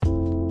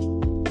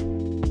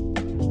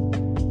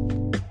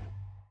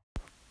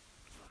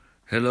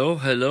Hello,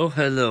 hello,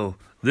 hello.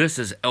 This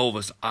is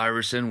Elvis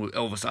Iverson with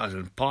Elvis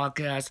Iverson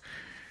Podcast,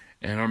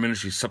 and our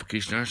ministry is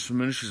Supplication National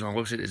Ministries. Our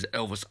website is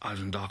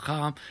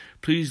elvisiverson.com.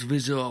 Please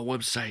visit our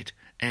website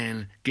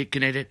and get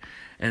connected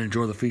and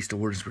enjoy the Feast of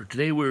Word and Spirit.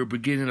 Today we're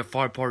beginning a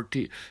 5-part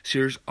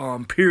series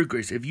on pure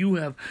grace. If you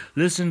have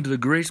listened to the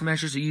grace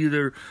message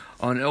either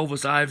on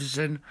Elvis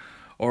Iverson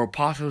or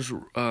Apostles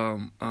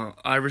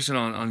Iverson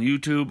on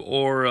YouTube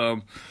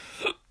or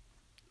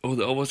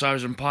the Elvis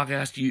Iverson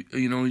Podcast,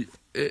 you know.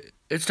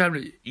 It's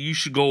time you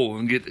should go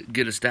and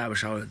get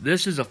established.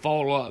 This is a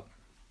follow-up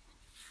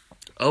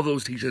of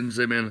those teachings,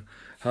 amen,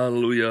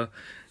 hallelujah.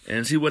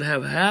 And see what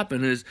have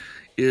happened is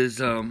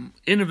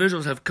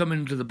individuals have come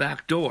into the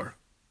back door.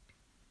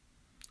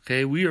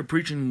 Okay, we are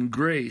preaching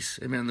grace,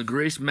 amen, the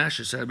grace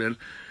message, amen.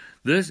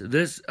 And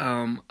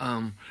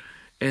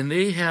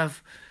they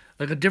have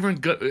like a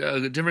different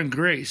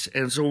grace,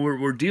 and so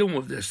we're dealing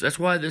with this. That's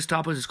why this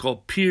topic is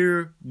called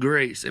pure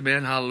grace,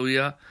 amen,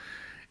 hallelujah.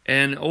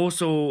 And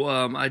also,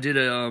 I did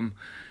a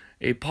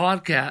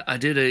podcast. I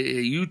did a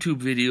YouTube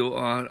video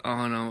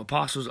on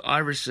Apostles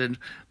Iverson,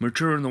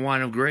 mature in the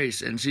wine of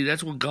grace. And see,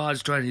 that's what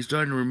God's trying. He's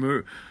trying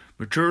to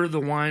mature the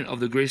wine of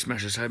the grace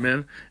message.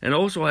 Amen. And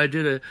also, I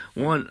did a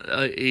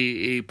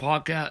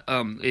podcast,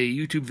 a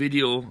YouTube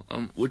video,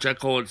 which I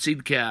call it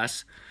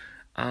Seedcast,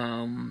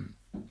 about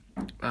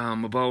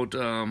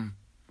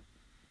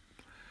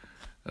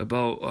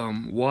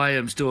why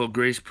I'm still a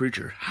grace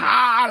preacher.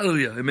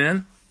 Hallelujah.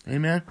 Amen.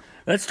 Amen.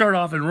 Let's start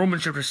off in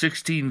Romans chapter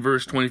 16,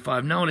 verse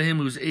 25. Now to him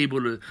who is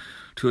able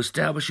to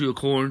establish you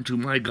according to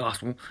my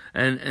gospel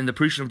and the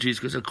preaching of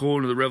Jesus,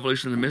 according to the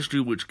revelation of the mystery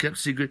which kept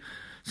secret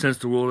since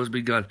the world has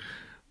begun.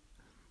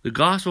 The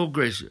gospel of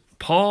grace.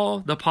 Paul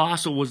the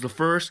apostle was the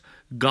first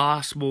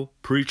gospel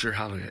preacher.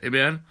 Hallelujah.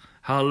 Amen.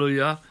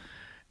 Hallelujah.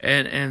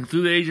 And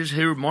through the ages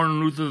here, Martin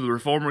Luther, the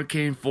reformer,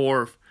 came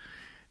forth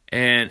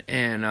and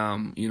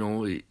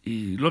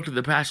he looked at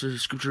the passage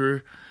of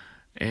scripture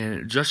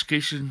and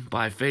justification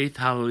by faith,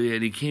 hallelujah,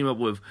 and he came up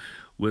with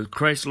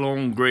Christ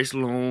alone, grace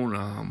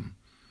alone,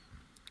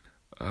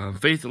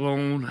 faith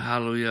alone,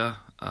 hallelujah,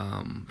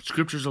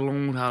 scriptures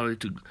alone, hallelujah,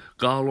 to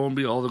God alone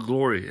be all the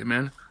glory,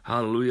 amen,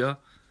 hallelujah.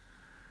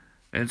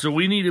 And so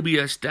we need to be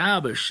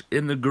established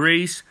in the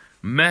grace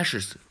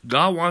message.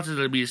 God wants us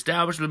to be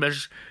established in the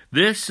message.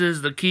 This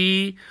is the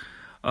key.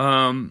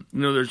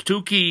 There's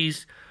two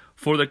keys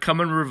for the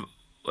coming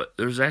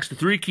There's actually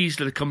three keys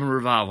to the coming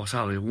revival.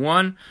 Hallelujah.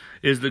 One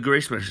is the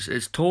grace message.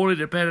 It's totally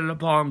dependent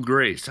upon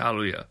grace.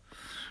 Hallelujah.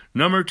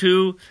 Number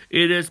two,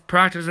 it is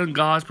practicing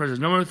God's presence.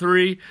 Number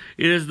three,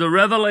 it is the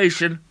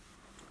revelation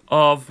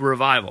of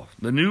revival.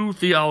 The new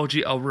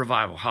theology of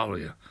revival.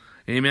 Hallelujah.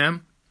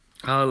 Amen.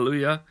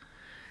 Hallelujah.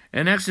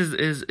 And next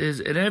is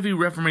in every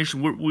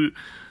Reformation.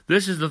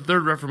 This is the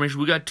third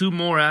Reformation. We got two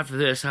more after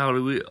this.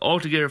 Hallelujah.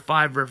 Altogether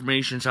 5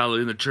 Reformations.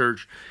 Hallelujah. In the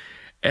church.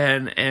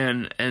 And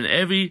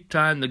every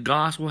time the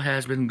gospel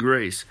has been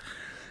grace.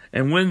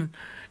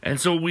 And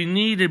so we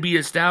need to be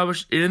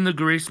established in the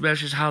grace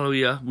message,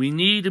 hallelujah. We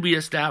need to be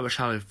established,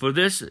 hallelujah. For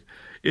this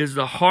is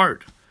the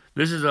heart.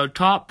 This is our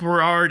top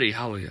priority,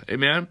 hallelujah.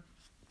 Amen.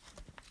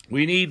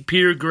 We need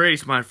pure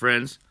grace, my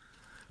friends.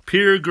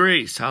 Pure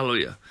grace,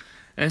 hallelujah.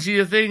 And see,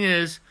 the thing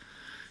is,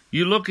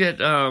 you look at,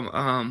 for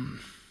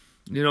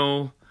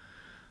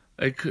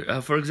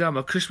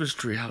example, a Christmas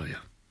tree,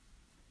 hallelujah.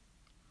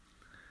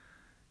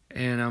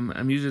 And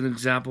I'm using an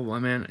example,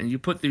 amen. And you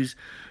put these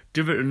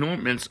different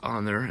anointments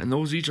on there, and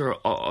those each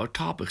are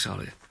topics,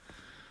 hallelujah.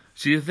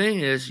 See, the thing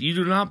is, you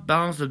do not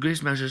balance the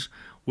grace message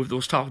with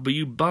those topics, but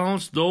you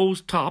balance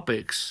those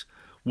topics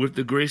with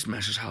the grace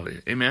message,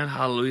 hallelujah. Amen,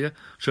 hallelujah.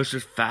 Such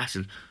as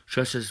fasting,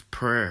 such as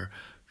prayer,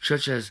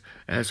 such as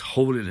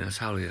holiness,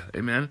 hallelujah.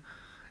 Amen,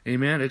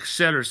 amen,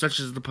 etc. Such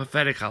as the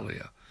prophetic,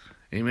 hallelujah.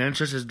 Amen,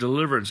 such as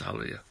deliverance,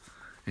 hallelujah.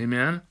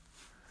 Amen,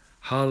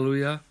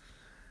 hallelujah.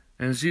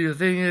 And see, the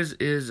thing is,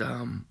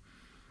 the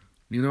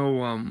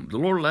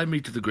Lord led me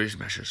to the grace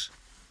message.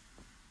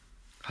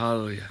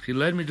 Hallelujah. He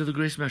led me to the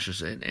grace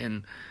message.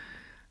 And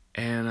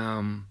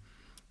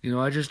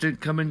I just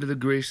didn't come into the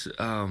grace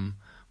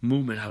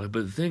movement, hallelujah.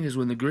 But the thing is,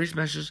 when the grace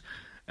message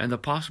and the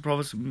apostle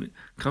prophets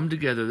come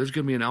together, there's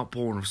going to be an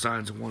outpouring of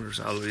signs and wonders,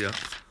 hallelujah.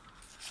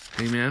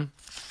 Amen.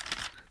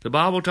 The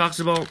Bible talks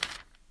about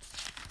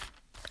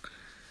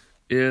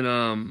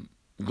in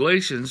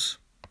Galatians,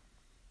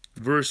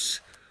 verse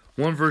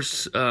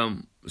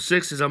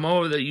 6 says, I'm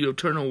all that you have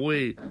turned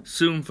away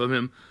soon from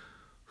him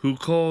who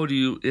called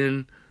you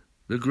in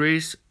the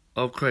grace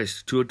of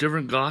Christ to a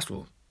different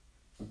gospel,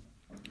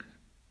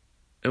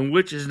 and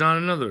which is not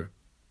another.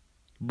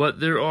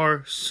 But there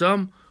are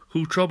some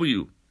who trouble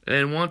you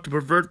and want to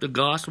pervert the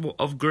gospel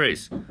of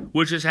grace,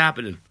 which is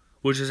happening.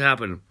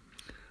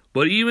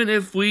 But even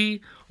if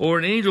we or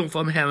an angel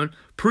from heaven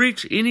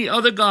preach any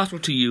other gospel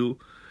to you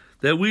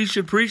that we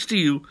should preach to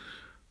you,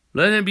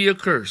 let him be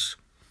accursed.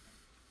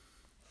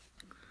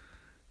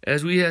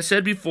 As we have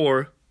said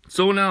before,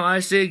 so now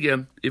I say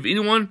again, if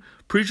anyone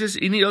preaches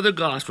any other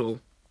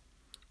gospel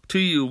to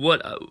you,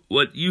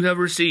 what you have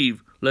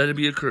received, let it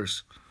be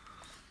accursed.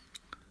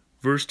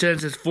 Verse 10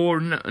 says,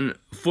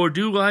 For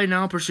do I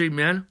now perceive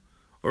men,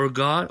 or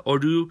God, or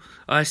do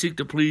I seek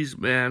to please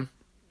man?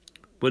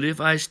 But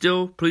if I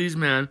still please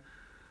man,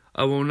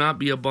 I will not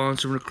be a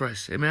bondservant of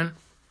Christ. Amen?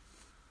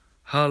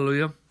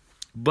 Hallelujah.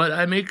 But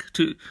I make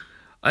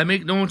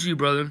known to you,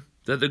 brethren,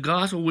 that the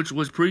gospel which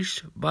was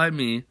preached by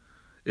me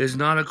is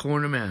not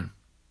according to man.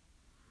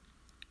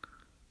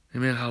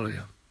 Amen.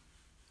 Hallelujah.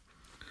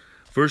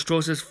 Verse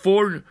 12 says,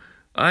 For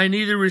I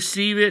neither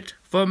receive it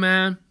from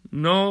man,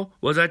 nor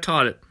was I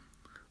taught it,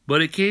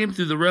 but it came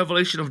through the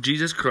revelation of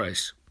Jesus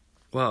Christ.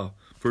 Wow.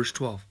 Verse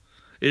 12.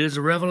 It is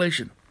a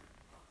revelation.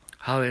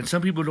 Hallelujah. And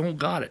some people don't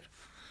got it.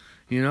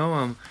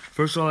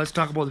 First of all, let's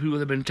talk about the people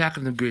that have been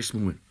attacking the grace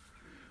movement.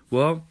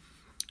 Well,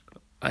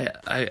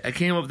 I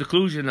came up with the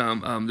conclusion.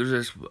 There's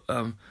this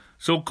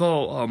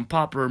so-called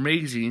popular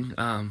magazine,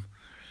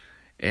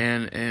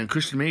 and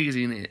Christian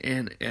magazine,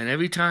 and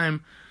every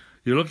time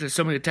you looked at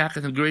somebody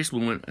attacking the grace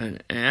movement, an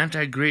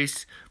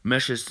anti-grace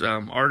message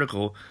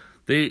article,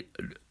 they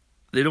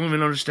don't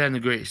even understand the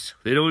grace.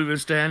 They don't even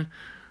understand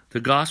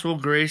the gospel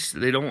of grace.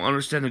 They don't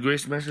understand the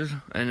grace message,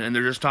 and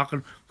they're just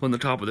talking from the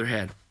top of their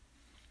head.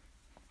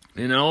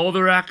 And all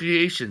their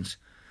accusations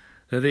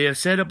that they have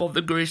said about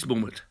the grace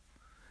movement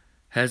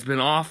has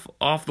been off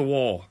the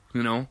wall,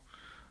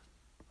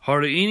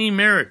 Hardly any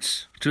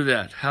merits to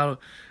that. And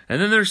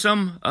then there's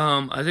some,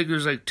 I think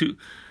there's like two,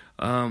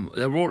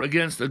 that wrote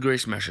against the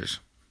grace message.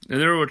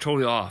 And they were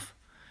totally off.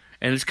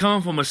 And it's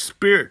coming from a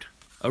spirit,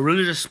 a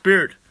religious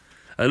spirit,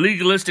 a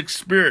legalistic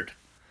spirit.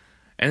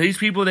 And these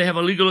people, they have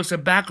a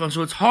legalistic background,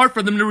 so it's hard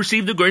for them to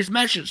receive the grace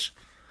message.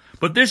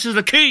 But this is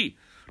the key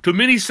to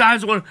many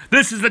signs of wonders.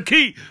 This is the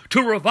key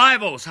to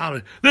revivals.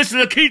 This is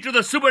the key to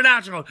the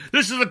supernatural.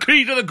 This is the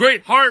key to the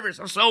great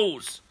harvest of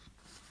souls.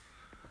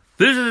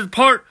 This is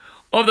part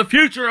of the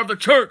future of the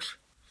church.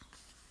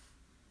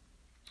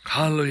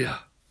 Hallelujah.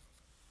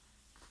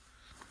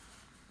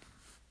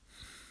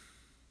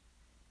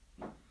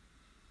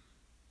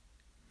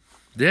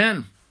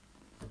 Then,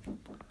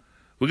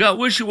 we got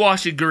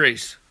wishy-washy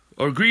grace,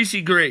 or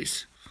greasy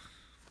grace.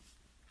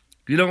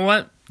 You know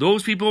what?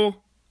 Those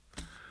people,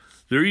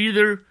 they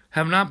either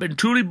have not been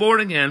truly born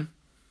again,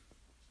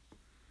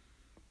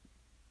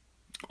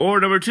 or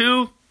number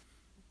two,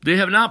 they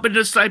have not been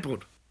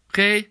discipled.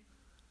 Okay?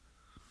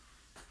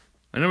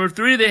 And number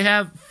three, they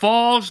have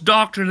false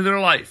doctrine in their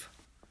life.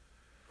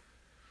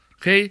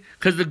 Okay?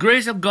 Because the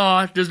grace of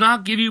God does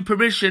not give you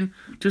permission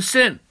to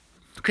sin.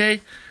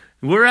 Okay?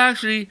 We're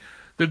actually,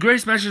 the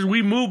grace message,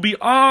 we move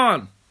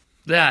beyond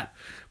that.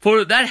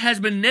 For that has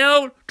been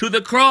nailed to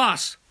the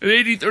cross in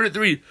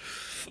 1833.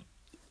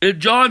 In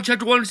John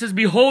chapter 1, it says,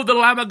 Behold the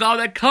Lamb of God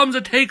that comes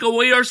to take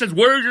away our sins.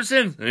 Where is your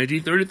sins? In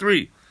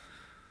 1833.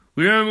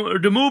 We are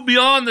to move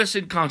beyond the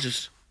sin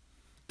conscience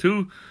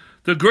to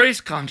the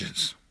grace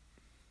conscience.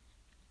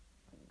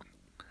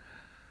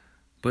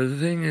 But the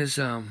thing is,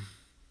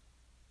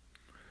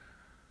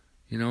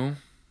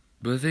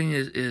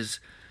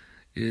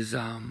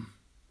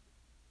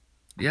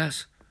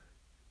 yes,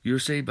 you're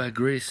saved by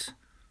grace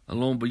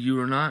alone, but you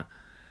are not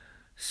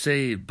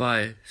saved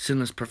by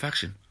sinless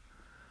perfection.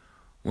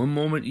 One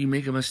moment you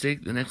make a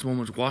mistake, the next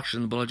moment is washed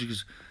in the blood of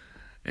Jesus.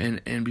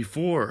 And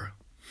before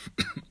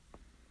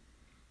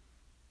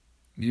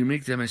you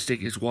make that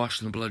mistake, it's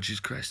washed in the blood of Jesus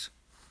Christ.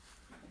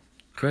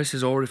 Christ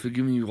has already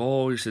forgiven you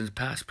all your sins,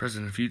 past,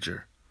 present, and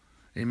future.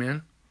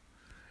 Amen?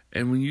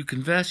 And when you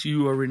confess,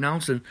 you are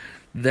renouncing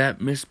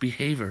that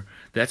misbehavior.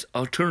 That's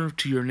alternative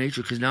to your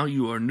nature, because now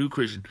you are a new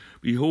creation.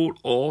 Behold,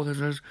 all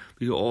things,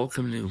 behold, all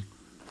come new.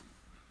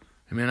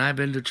 Amen. I've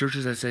been to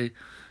churches that say,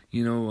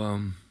 they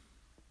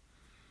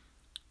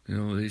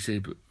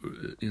say,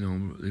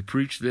 they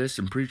preach this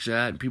and preach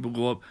that, and people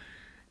go up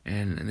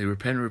and they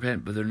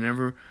repent, but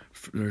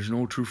there's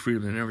no true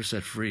freedom. They're never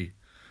set free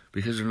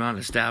because they're not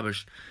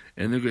established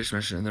in the grace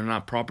message and they're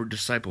not proper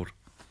discipled.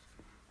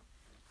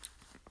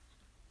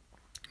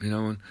 They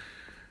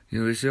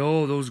say,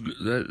 oh, those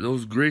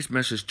grace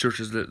message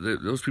churches,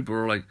 those people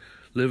are like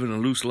living a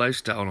loose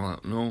lifestyle.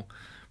 No,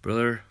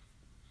 brother,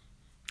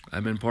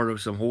 I've been part of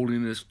some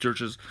holiness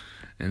churches,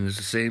 and it's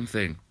the same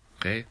thing.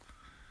 Okay,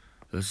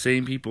 the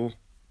same people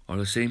are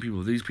the same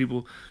people. These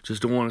people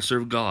just don't want to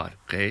serve God.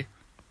 Okay.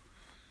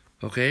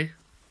 So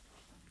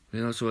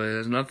it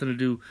has nothing to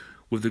do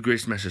with the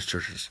grace message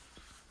churches.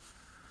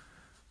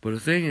 But the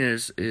thing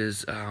is,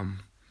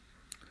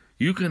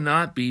 you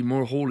cannot be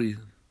more holy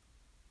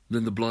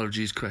than the blood of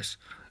Jesus Christ.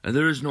 And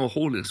there is no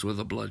holiness with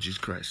the blood of Jesus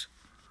Christ.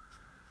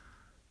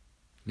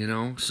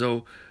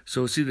 So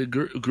see, the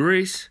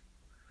grace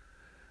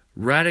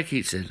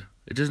eradicates it.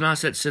 It does not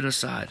set sin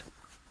aside.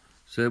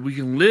 So that we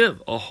can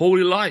live a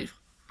holy life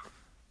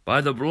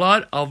by the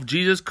blood of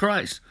Jesus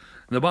Christ.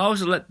 And the Bible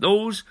says, let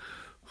those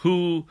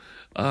who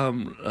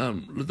name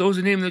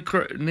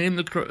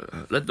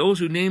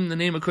the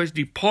name of Christ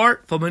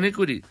depart from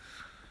iniquity.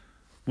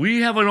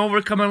 We have an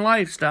overcoming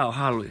lifestyle.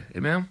 Hallelujah.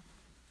 Amen.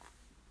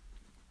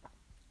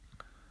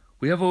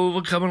 We have an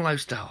overcoming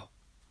lifestyle.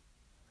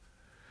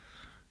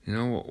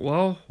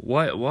 Well,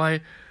 why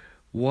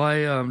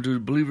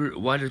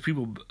do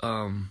people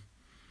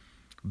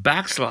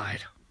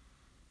backslide.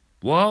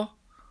 Well,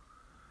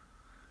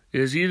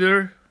 is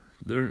either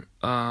they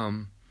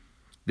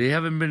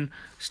haven't been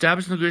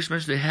established in the grace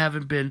message, they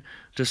haven't been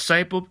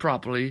discipled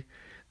properly,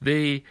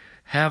 they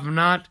have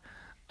not,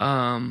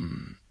 they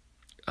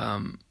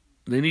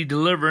need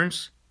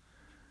deliverance,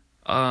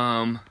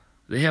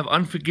 they have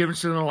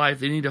unforgiveness in their life,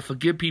 they need to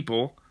forgive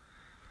people,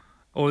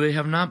 or they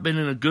have not been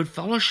in a good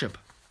fellowship.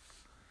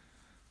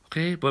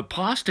 Okay, but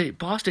apostate,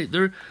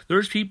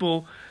 there's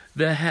people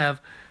that have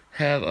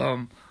they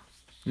all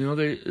of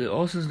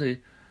a sudden they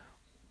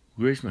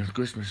grace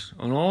message,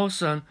 and all of a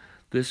sudden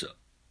this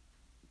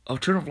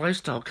alternative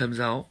lifestyle comes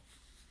out,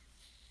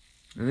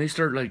 and they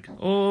start like,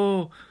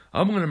 oh,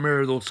 I'm going to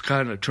marry those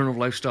kind of alternative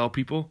lifestyle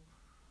people.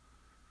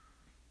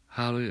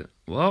 Hallelujah.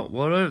 Well,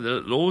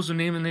 whatever. Those who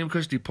name the name of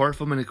Christ depart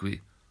from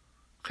iniquity.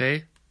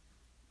 Okay?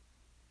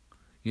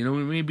 We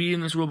may be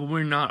in this world, but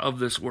we're not of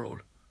this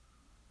world.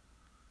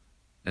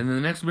 And then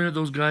the next minute,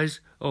 those guys,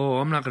 oh,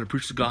 I'm not going to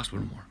preach the gospel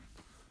anymore.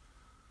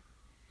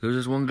 There's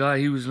this one guy,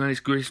 he was a nice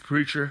grace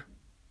preacher.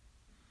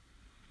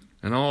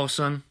 And all of a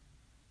sudden,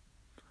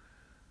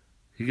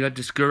 he got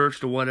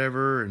discouraged or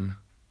whatever, and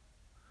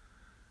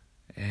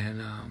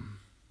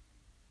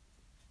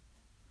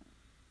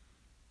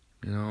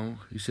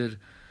he said,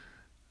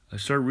 I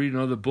started reading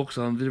other books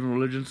on different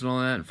religions and all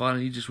that, and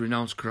finally he just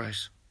renounced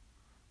Christ.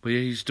 But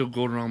yeah, he's still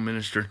going around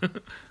ministering.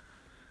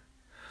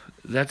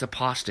 That's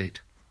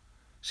apostate.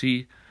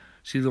 See,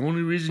 the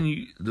only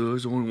reason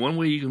there's only one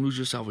way you can lose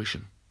your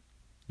salvation.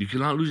 You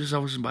cannot lose your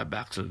salvation by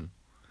backsliding.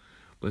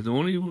 But the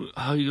only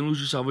how you can lose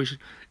your salvation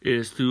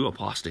is through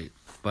apostate,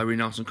 by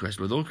renouncing Christ.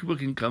 But those people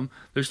can come,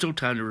 there's still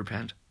time to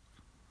repent.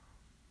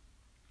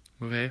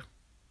 Okay?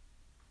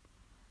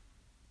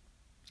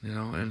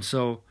 And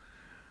so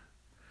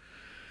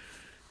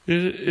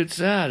it's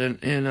sad,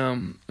 and in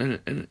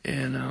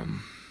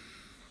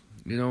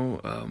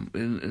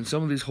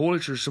some of these holy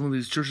churches, some of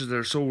these churches that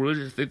are so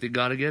religious, think they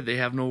gotta get, they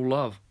have no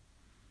love.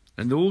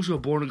 And those who are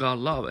born of God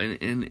love,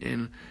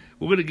 and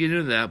we're gonna get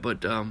into that,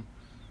 but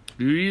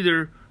you're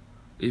either,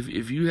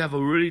 if you have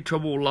a really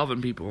trouble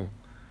loving people,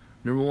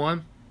 number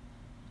one,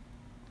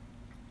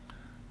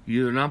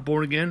 you're either not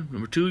born again.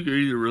 Number two, you're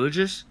either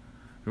religious.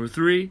 Number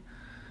three,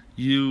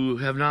 you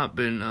have not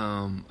been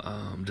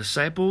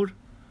discipled.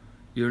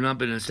 You've not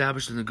been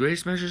established in the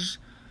grace measures,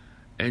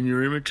 and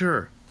you're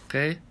immature.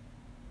 Okay?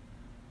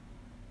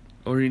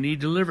 Or you need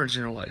deliverance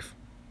in your life.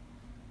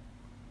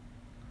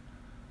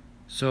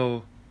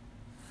 So,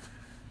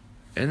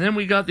 and then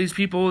we got these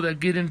people that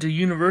get into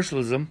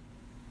universalism,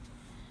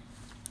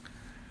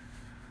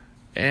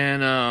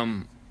 and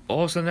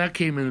all of a sudden that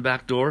came in the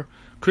back door.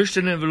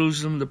 Christian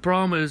evangelism. The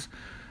problem is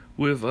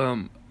with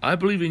I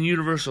believe in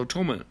universal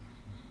atonement.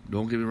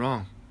 Don't get me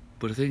wrong,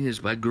 but the thing is,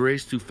 by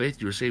grace through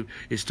faith you're saved.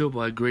 It's still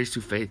by grace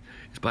through faith.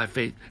 It's by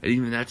faith, and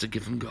even that's a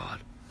gift from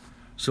God.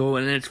 So,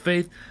 and it's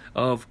faith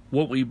of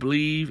what we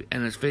believe,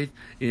 and it's faith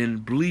in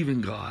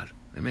believing God.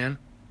 Amen.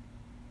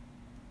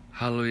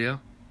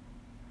 Hallelujah.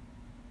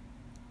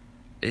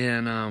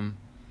 And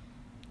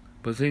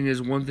but the thing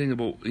is, one thing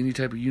about any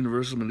type of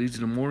universalism, it leads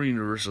to more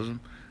universalism,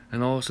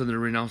 and all of a sudden they're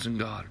renouncing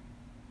God.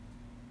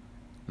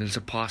 And it's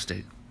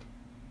apostate.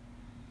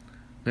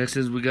 Next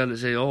is we got to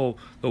say, oh,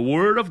 the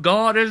Word of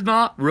God is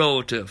not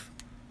relative.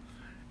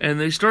 And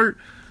they start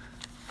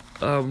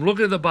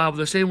looking at the Bible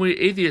the same way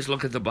atheists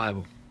look at the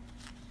Bible.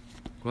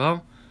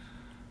 Well,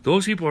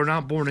 those people are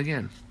not born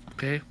again.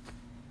 Okay?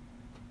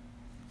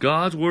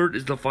 God's Word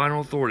is the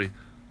final authority.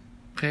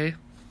 Okay?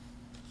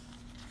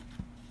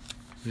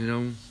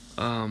 And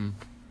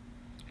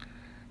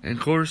of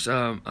course,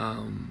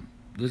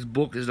 this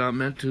book is not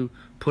meant to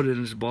put it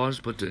in his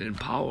bonds, but to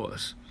empower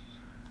us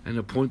and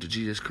to point to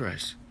Jesus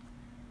Christ.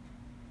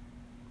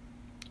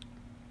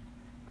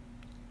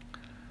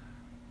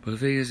 But the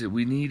thing is that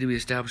we need to be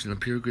established in the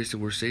pure grace that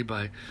we're saved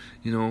by,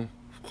 of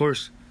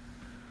course,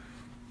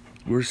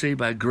 we're saved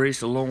by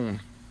grace alone.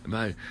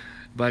 By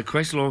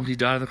Christ alone, he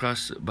died on the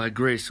cross by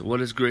grace.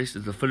 What is grace?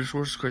 It's the finished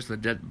works of Christ, the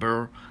death,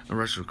 burial, and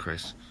resurrection of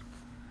Christ.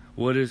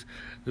 What is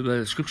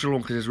the Scripture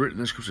alone? Because it's written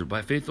in the Scripture,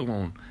 by faith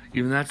alone.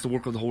 Even that's the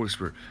work of the Holy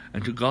Spirit.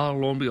 And to God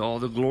alone be all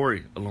the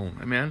glory alone.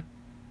 Amen?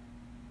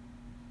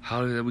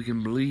 Hallelujah, that we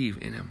can believe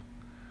in him.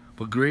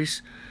 But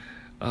grace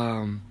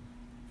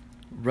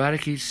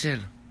eradicates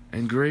sin.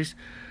 And grace,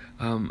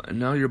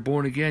 now you're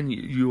born again,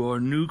 you are a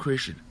new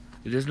Christian.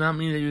 It does not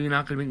mean that you're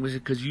not going to make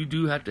mistakes, because you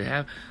do have to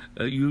have,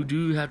 you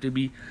do have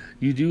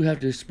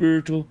to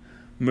spiritual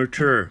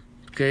mature,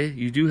 okay?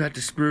 You do have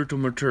to spiritual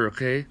mature,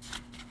 okay?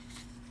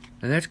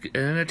 And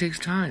that takes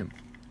time,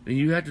 and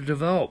you have to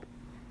develop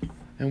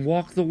and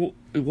walk the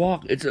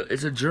walk. It's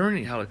a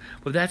journey,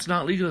 but that's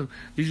not legalism.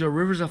 These are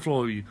rivers that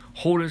flow of you.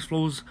 Holiness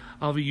flows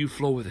out of you.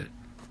 Flow with it.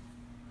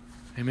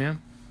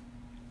 Amen.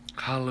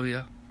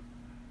 Hallelujah.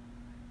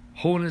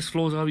 Holiness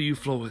flows out of you,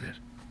 flow with it.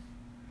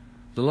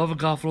 The love of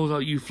God flows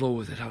out of you, flow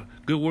with it.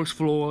 Good works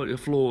flow out, you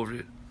flow over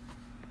it.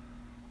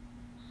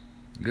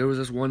 There was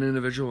this one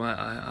individual,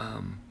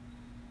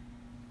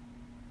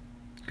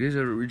 he has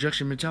a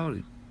rejection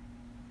mentality.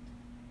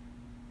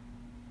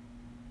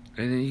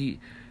 And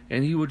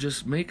and he would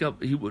just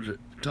he would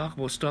talk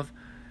about stuff,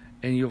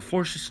 and he'll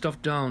force his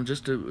stuff down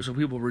just so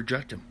people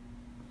reject him.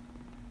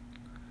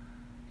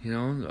 You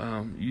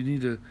know, you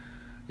need to,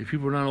 if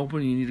people are not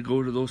open, you need to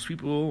go to those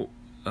people,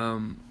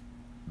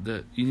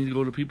 that you need to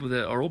go to people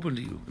that are open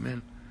to you,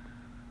 man.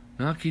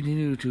 Not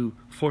continue to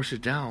force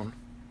it down.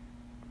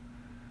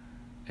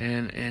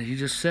 And he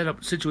just set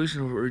up a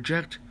situation of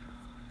reject.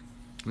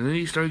 And then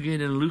he started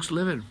getting into Luke's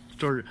living,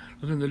 started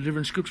looking at the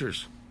different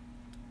scriptures.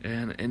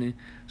 And he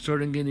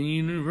started getting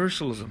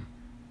universalism.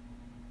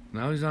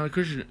 Now he's not a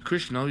Christian.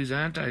 Now he's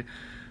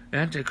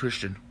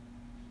anti-Christian.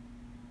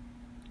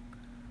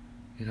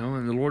 You know,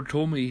 and the Lord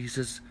told me, he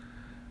says,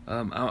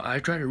 I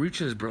try to reach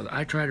his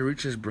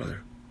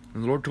brother.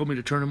 And the Lord told me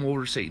to turn him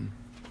over to Satan.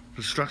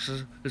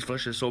 Destruct his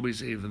flesh, his soul be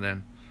saved. And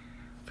then,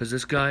 because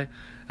this guy,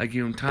 I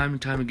give him time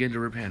and time again to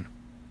repent.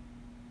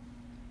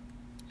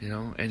 You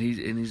know, and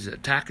he's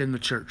attacking the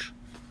church.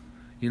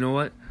 You know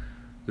what?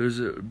 There's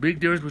a big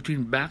difference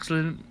between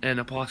backsliding and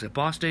apostate.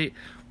 Apostate,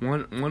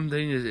 one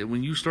thing is that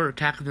when you start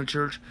attacking the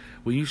church,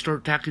 when you start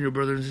attacking your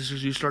brothers and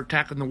sisters, you start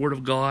attacking the Word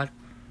of God,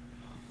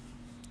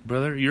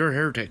 brother, you're a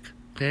heretic,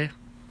 okay?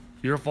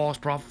 You're a false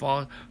prophet,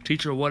 false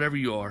teacher, whatever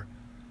you are.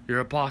 You're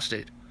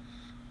apostate.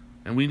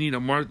 And we need to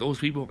mark those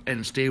people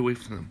and stay away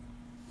from them.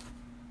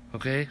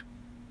 Okay?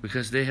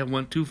 Because they have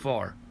went too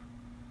far.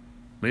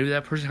 Maybe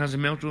that person has a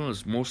mental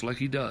illness. Most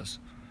likely he does.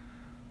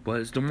 But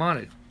it's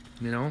demonic,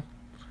 you know?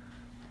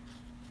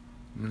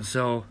 And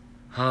so,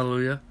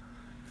 hallelujah.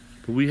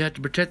 But we have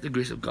to protect the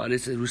grace of God.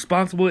 It's a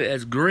responsibility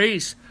as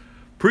grace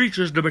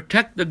preachers to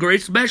protect the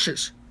grace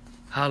message.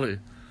 Hallelujah.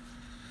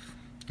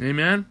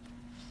 Amen?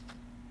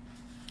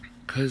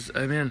 Because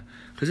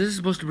this is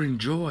supposed to bring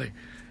joy,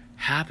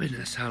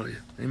 happiness.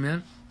 Hallelujah.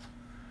 Amen?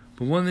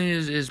 But one thing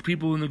is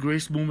people in the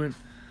grace movement,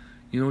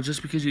 you know,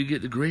 just because you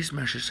get the grace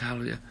message,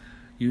 hallelujah,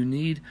 you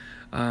need,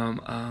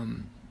 you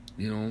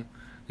know,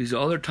 these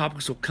other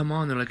topics will come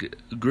on. They're like,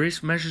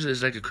 grace message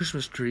is like a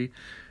Christmas tree,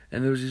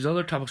 and there's these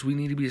other topics we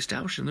need to be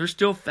established in. They're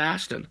still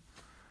fasting,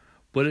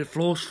 but it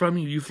flows from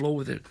you. You flow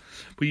with it.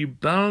 But you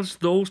balance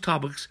those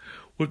topics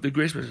with the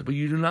grace message, but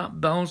you do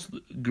not balance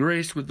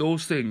grace with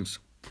those things.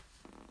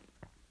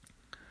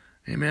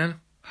 Amen?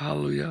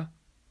 Hallelujah.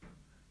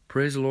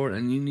 Praise the Lord.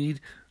 And you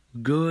need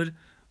good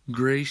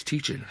grace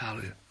teaching.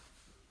 Hallelujah.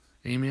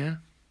 Amen?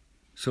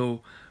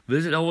 So,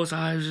 visit Elvis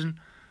Iverson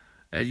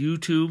at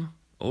YouTube.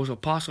 Also,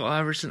 Apostle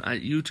Iverson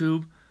at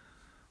YouTube.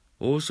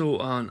 Also,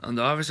 on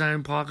the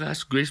Iverson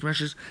podcast, Grace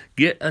Messages.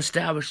 Get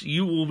established.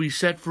 You will be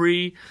set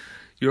free.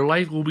 Your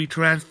life will be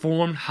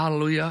transformed.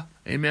 Hallelujah.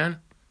 Amen.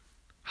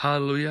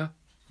 Hallelujah.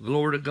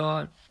 Glory to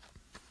God.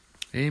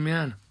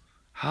 Amen.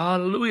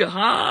 Hallelujah.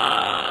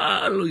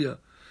 Hallelujah.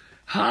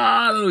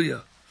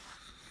 Hallelujah.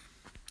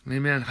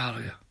 Amen.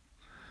 Hallelujah.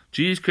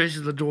 Jesus Christ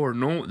is the door.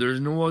 No,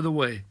 there's no other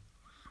way.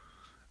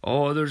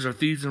 All others are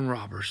thieves and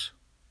robbers.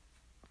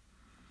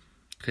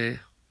 Okay?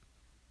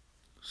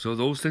 So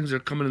those things that are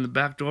coming in the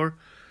back door,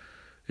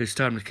 it's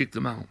time to kick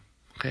them out.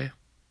 Okay?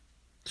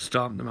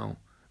 Stomp them out.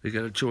 They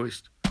got a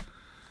choice. And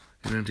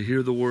then to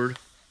hear the word,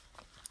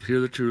 to hear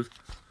the truth,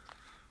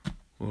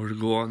 or to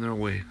go on their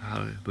way.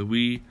 But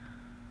we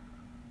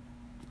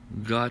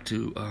got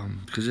to,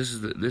 because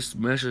this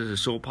message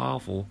is so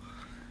powerful,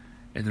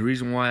 and the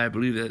reason why I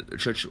believe that the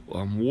church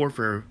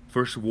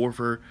first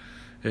warfare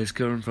is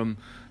coming from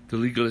the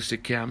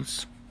legalistic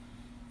camps.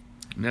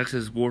 Next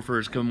is warfare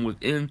is coming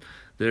within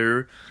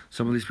there.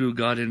 Some of these people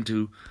got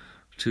into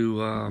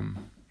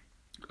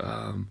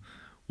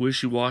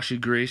wishy-washy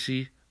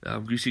greasy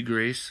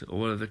grace, or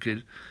whatever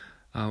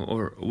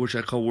or which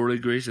I call worldly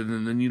grace,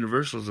 and then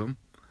universalism.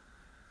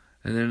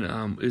 And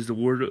then is the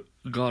word of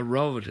God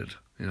relevant?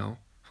 You know.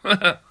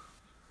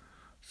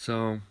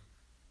 So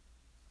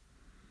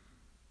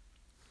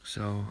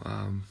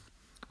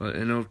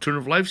and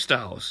alternative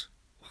lifestyles.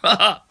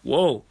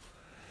 Whoa.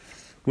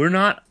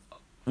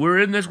 We're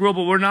in this world,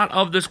 but we're not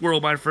of this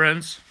world, my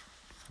friends.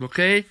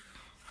 Okay?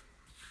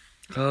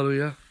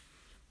 Hallelujah.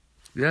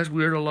 Yes,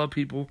 we are to love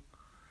people.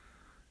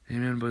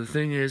 Amen. But the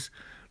thing is,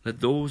 let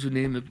those who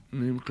name the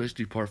name of Christ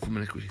depart from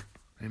iniquity.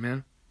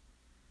 Amen.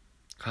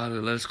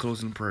 Hallelujah. Let us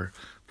close in prayer.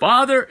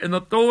 Father, in the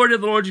authority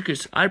of the Lord Jesus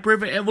Christ, I pray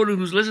for everyone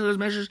who's listening to this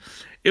message,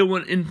 it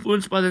will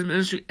influenced by this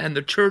ministry and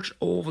the church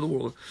all over the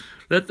world.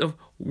 Let the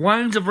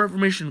wines of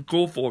reformation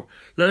go forth.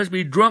 Let us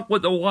be drunk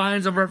with the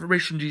wines of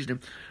reformation in Jesus' name.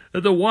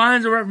 Let the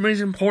wines of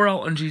reformation pour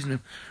out in Jesus'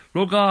 name.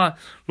 Lord, let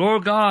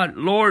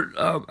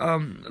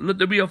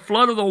there be a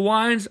flood of the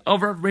wines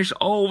of reformation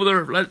all over the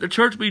earth. Let the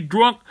church be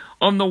drunk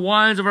on the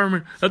wines of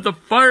reformation. Let the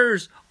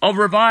fires of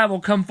revival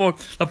come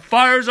forth. The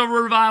fires of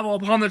revival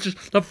upon the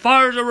church. The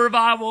fires of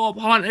revival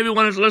upon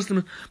everyone who's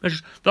listening.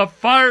 The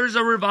fires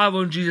of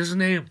revival in Jesus'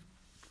 name.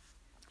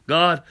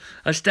 God,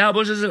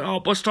 establish us in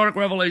apostolic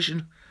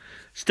revelation.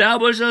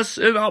 Establish us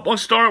in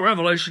apostolic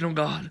revelation of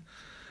God.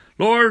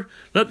 Lord,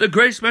 let the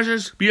grace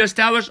message be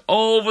established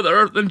all over the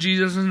earth in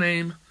Jesus'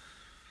 name.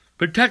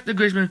 Protect the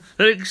grace message.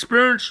 Let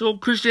experiential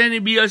Christianity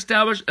be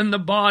established in the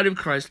body of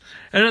Christ.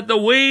 And let the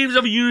waves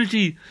of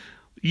unity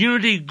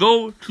unity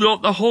go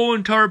throughout the whole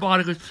entire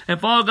body. And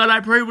Father God, I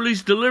pray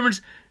release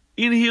deliverance,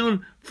 in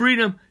healing,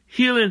 freedom,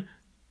 healing,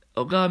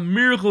 oh God,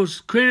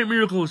 miracles, creative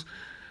miracles,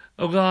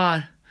 oh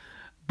God,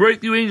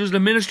 breakthrough angels to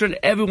minister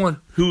to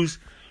everyone who's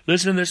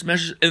listening to this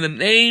message in the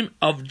name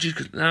of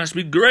Jesus. And I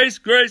speak grace,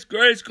 grace,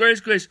 grace, grace,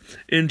 grace.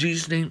 In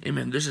Jesus' name,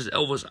 amen. This is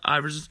Elvis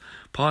Iverson's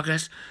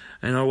podcast,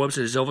 and our website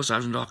is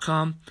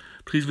elvisiverson.com.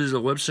 Please visit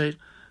the website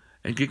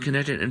and get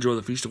connected and enjoy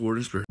the Feast of Word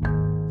and Spirit.